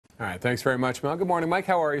All right, thanks very much, Mel. Good morning, Mike.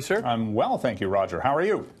 How are you, sir? I'm well, thank you, Roger. How are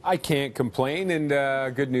you? I can't complain,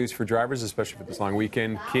 and good news for drivers, especially for this long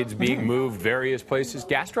weekend. Kids being moved various places,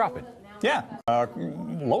 gas dropping. Yeah,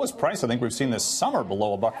 lowest price I think we've seen this summer,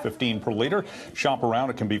 below $1.15 per liter. Shop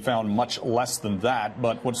around, it can be found much less than that.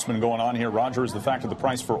 But what's been going on here, Roger, is the fact that the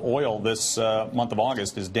price for oil this month of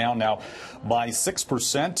August is down now by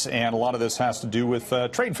 6%, and a lot of this has to do with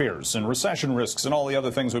trade fears and recession risks and all the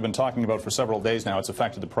other things we've been talking about for several days now. It's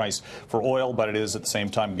affected the price for oil, but it is at the same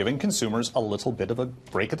time giving consumers a little bit of a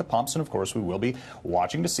break at the pumps, and of course we will be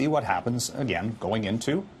watching to see what happens again going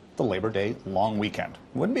into the Labor Day long weekend.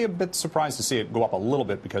 Wouldn't be a bit surprised to see it go up a little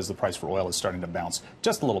bit because the price for oil is starting to bounce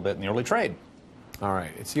just a little bit in the early trade. All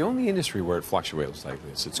right. It's the only industry where it fluctuates like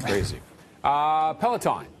this. It's crazy.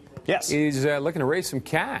 Peloton. Yes. Is looking to raise some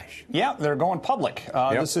cash. Yeah, they're going public.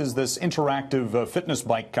 This is this interactive fitness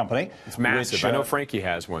bike company. It's massive. Which, I know Frankie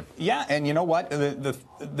has one. Yeah, and you know what?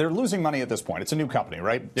 They're losing money at this point. It's a new company,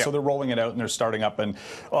 right? Yep. So they're rolling it out and they're starting up, and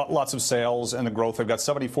lots of sales and the growth. They've got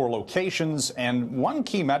 74 locations, and one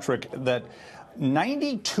key metric that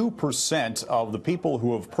 92% of the people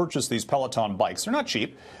who have purchased these Peloton bikes, they're not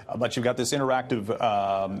cheap, but you've got this interactive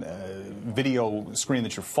video screen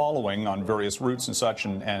that you're following on various routes and such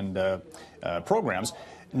and programs.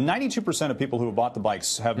 92% of people who have bought the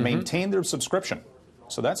bikes have maintained their subscription.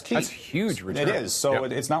 So that's key. That's huge return. It is. So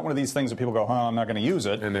it's not one of these things that people go, oh, I'm not going to use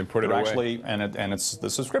it. And then put it away. Actually, and it's the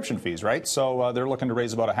subscription fees, right? So they're looking to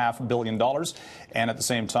raise about $500 million. And at the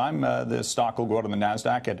same time, the stock will go out on the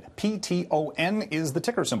NASDAQ at PTON is the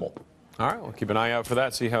ticker symbol. All right, we'll keep an eye out for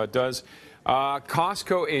that, see how it does.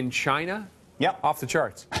 Costco in China. Yep. Off the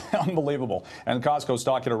charts. Unbelievable. And Costco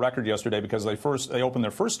stock hit a record yesterday because they opened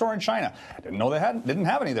their first store in China. Didn't know they didn't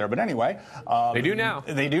have any there, but anyway. They do now.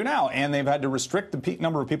 They do now, and they've had to restrict the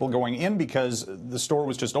number of people going in because the store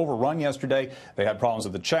was just overrun yesterday. They had problems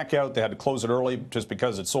with the checkout. They had to close it early just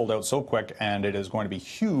because it sold out so quick, and it is going to be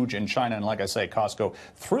huge in China. And like I say, Costco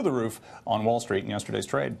through the roof on Wall Street in yesterday's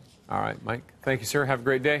trade. All right, Mike. Thank you, sir. Have a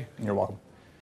great day. You're welcome.